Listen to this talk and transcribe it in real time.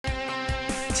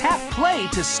Tap play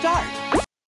to start.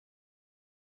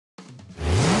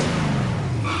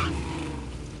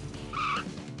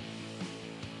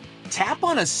 Tap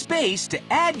on a space to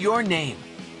add your name.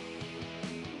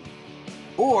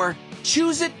 Or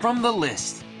choose it from the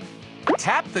list.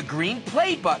 Tap the green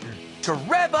play button to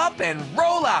rev up and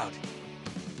roll out.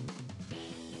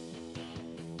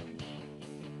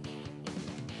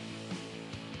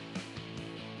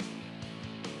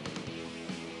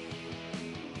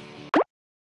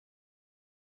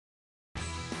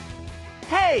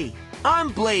 Hey, I'm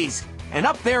Blaze, and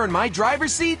up there in my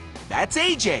driver's seat, that's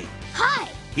AJ. Hi!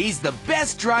 He's the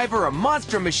best driver a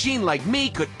monster machine like me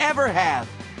could ever have.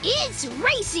 It's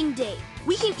racing day!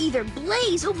 We can either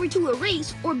blaze over to a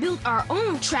race or build our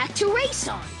own track to race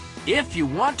on. If you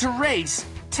want to race,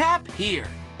 tap here.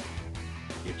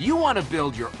 If you want to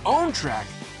build your own track,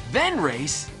 then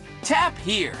race, tap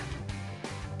here.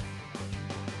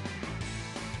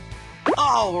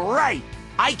 All right!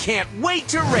 I can't wait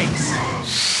to race!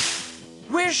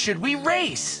 Where should we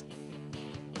race?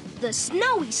 The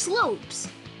snowy slopes.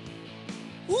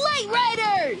 Light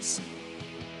Riders!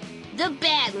 The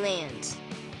Badlands.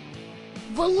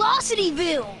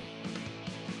 Velocityville.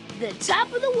 The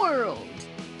top of the world.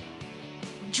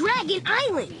 Dragon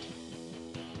Island.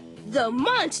 The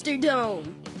Monster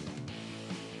Dome.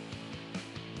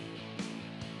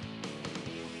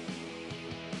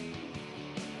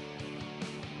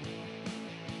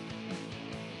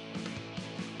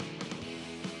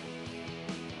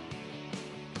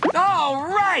 All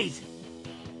right!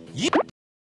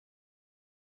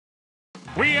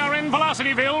 We are in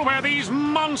Velocityville, where these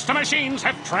monster machines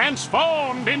have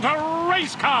transformed into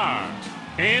race cars.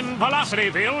 In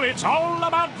Velocityville, it's all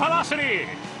about velocity.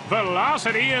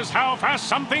 Velocity is how fast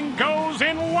something goes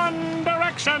in one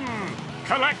direction.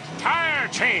 Collect tire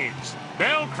chains.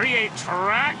 They'll create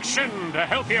traction to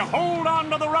help you hold on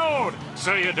to the road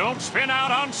so you don't spin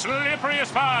out on slippery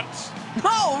spots.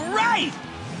 All right!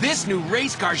 This new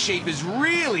race car shape is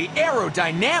really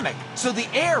aerodynamic, so the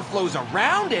air flows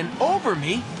around and over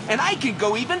me, and I can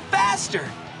go even faster.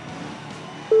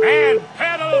 And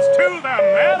pedals to the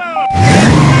metal!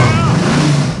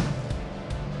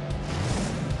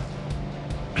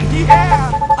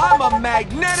 Yeah! I'm a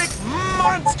magnetic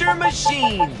monster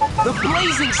machine! The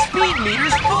blazing speed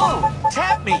meter's full!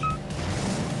 Tap me!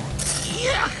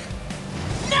 Yuck!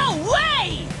 No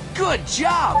way! Good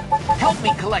job! Help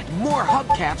me collect more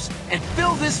hubcaps and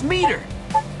fill this meter!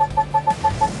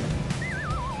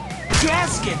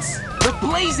 Gaskets! The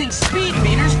blazing speed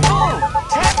meter's full!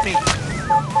 Tap me!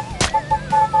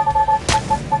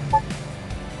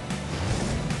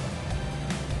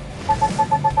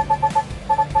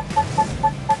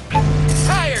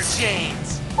 Tire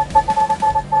chains!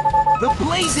 The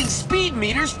blazing speed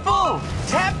meter's full!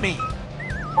 Tap me!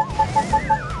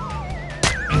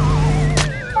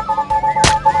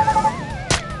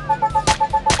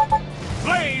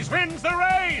 Blaze wins the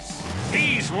race!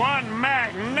 He's one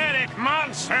magnetic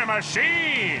monster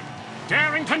machine!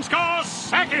 Darrington scores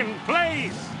second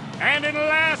place! And in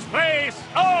last place,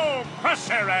 oh,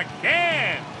 Crusher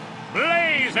again!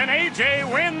 Blaze and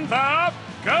AJ win the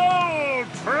gold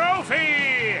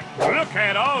trophy! Look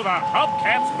at all the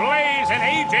hubcaps Blaze and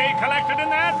AJ collected in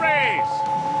that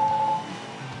race!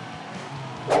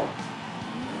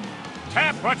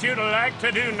 Tap what you'd like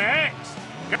to do next.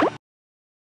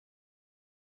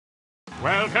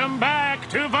 Welcome back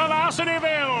to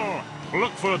Velocityville!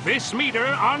 Look for this meter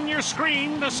on your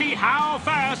screen to see how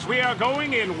fast we are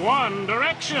going in one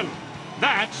direction.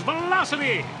 That's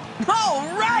velocity! All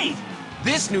right!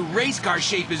 This new race car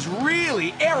shape is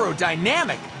really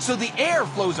aerodynamic, so the air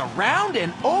flows around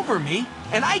and over me,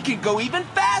 and I can go even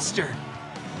faster.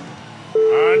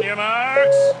 On your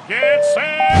marks, get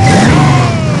set, go!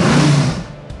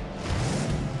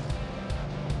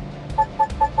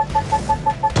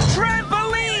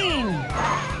 Trampoline!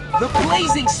 The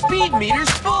blazing speed meter's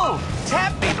full!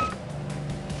 Tap me!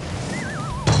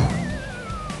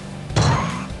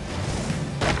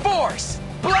 Force!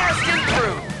 Blasting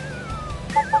through!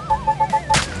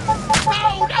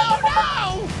 Oh, no,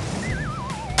 no!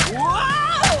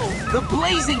 Whoa! The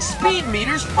blazing speed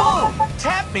meter's full!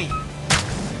 Tap me!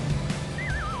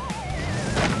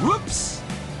 Whoops!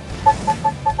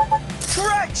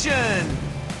 Traction!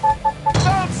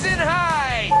 Bouncing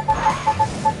high!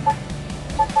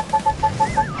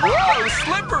 Whoa,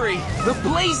 slippery! The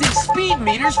blazing speed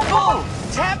meter's full!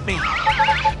 Tap me!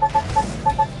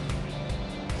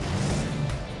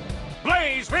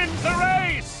 Blaze wins the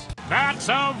race! That's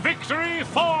a victory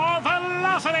for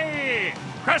Velocity!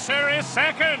 Crusher is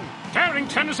second,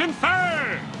 Darrington is in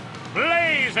third.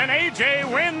 Blaze and AJ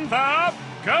win the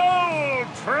gold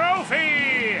trophy!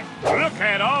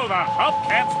 at all the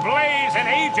hubcaps Blaze and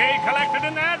AJ collected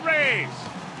in that race.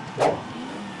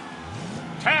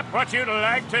 Tap what you'd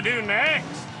like to do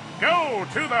next. Go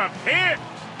to the pit.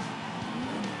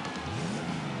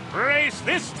 Race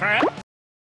this track.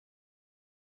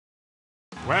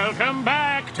 Welcome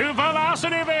back to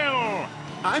Velocityville.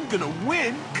 I'm gonna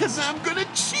win because I'm gonna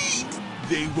cheat.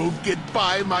 They won't get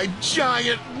by my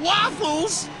giant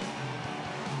waffles.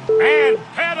 And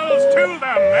pedals to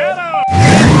the meadow.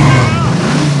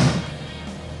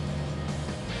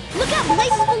 Look out,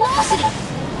 Blaze's velocity!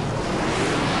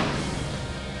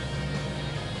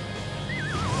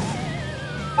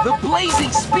 The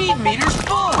blazing speed meter's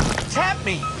full! Tap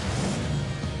me!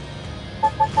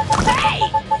 Hey!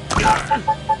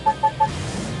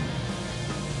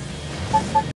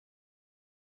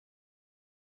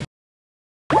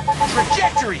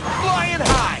 Trajectory flying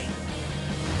high!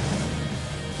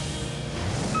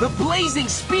 The blazing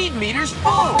speed meter's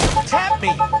full! Tap me!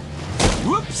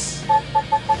 Whoops!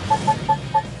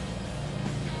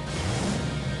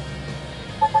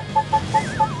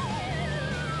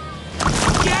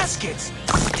 Gaskets!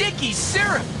 Sticky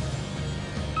syrup!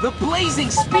 The blazing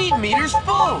speed meter's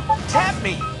full! Tap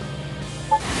me!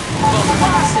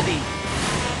 Velocity!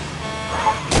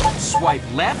 Swipe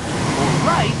left or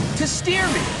right to steer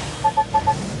me.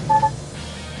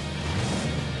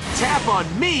 Tap on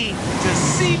me to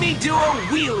see me do a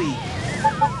wheelie.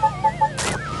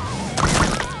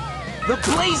 The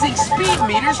blazing speed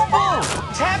meter's full.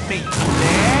 Tap me.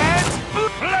 And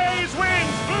boom. Blaze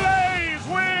wins! Blaze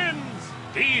wins!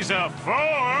 He's a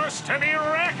force to be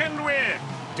reckoned with.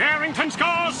 Darrington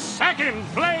scores second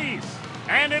place.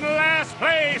 And in last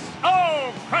place,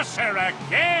 oh, Crusher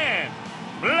again.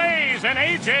 Blaze and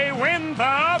AJ win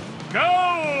the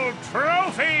gold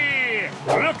trophy!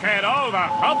 Look at all the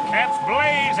hubcaps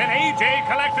Blaze and AJ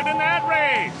collected in that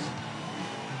race!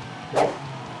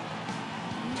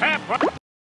 Tap what?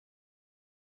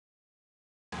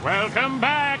 Welcome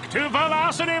back to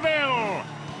Velocityville!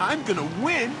 I'm gonna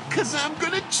win because I'm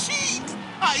gonna cheat.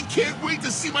 I can't wait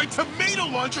to see my tomato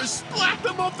launcher splat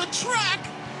them off the track.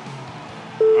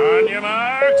 On your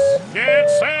marks, get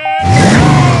set,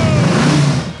 go!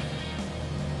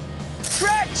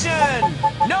 Traction!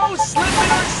 No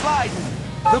slipping or sliding.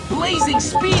 The blazing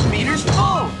speed meter's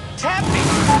full. Tap me.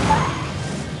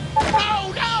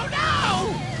 No, no,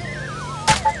 no!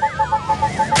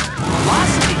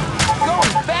 Velocity.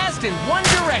 Going fast in one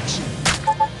direction.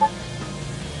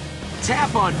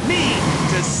 Tap on me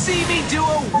to see me do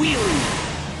a wheelie.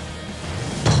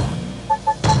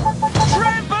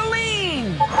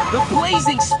 Trampoline! The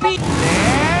blazing speed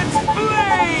and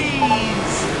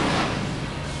blaze!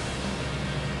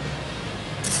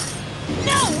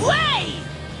 No way!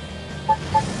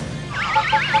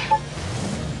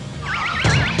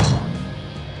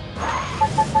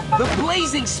 The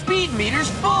blazing speed meter's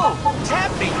full.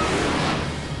 Tap me.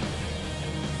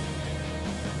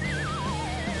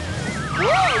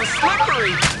 Whoa,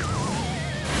 slippery!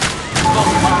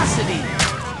 Velocity!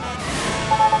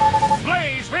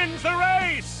 Blaze wins the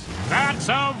race! That's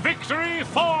a victory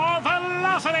for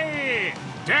Velocity!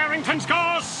 Darrington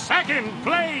scores second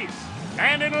place!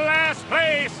 And in last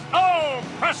place, oh,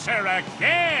 Crusher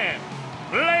again!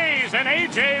 Blaze and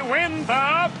AJ win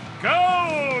the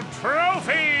gold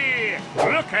trophy!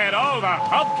 Look at all the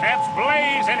hubcaps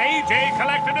Blaze and AJ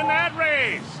collected in that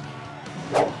race!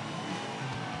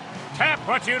 Tap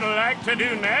what you'd like to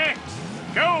do next.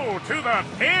 Go to the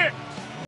pit.